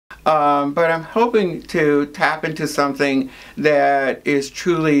but I'm hoping to tap into something that is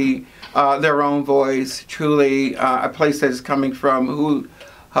truly their own voice, truly a place that is coming from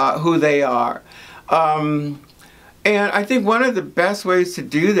who they are. And I think one of the best ways to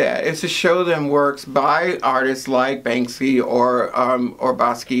do that is to show them works by artists like Banksy or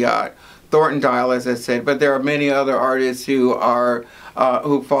Basquiat, Thornton Dial, as I said, but there are many other artists who are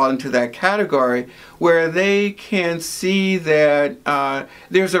who fall into that category, where they can see that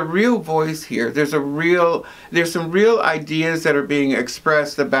there's a real voice here. There's some real ideas that are being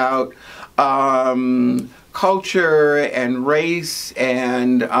expressed about culture and race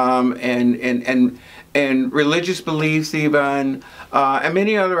and religious beliefs even, and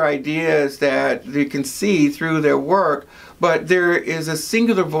many other ideas that you can see through their work, but there is a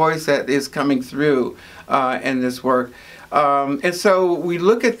singular voice that is coming through in this work. And so we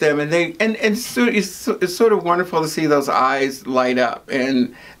look at them, and it's sort of wonderful to see those eyes light up,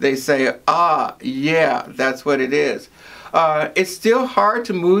 and they say, ah, yeah, that's what it is. It's still hard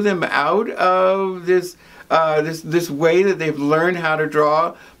to move them out of this way that they've learned how to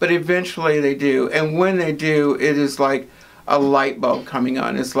draw, but eventually they do. And when they do, it is like a light bulb coming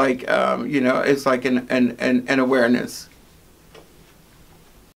on. It's like, you know, it's like an awareness.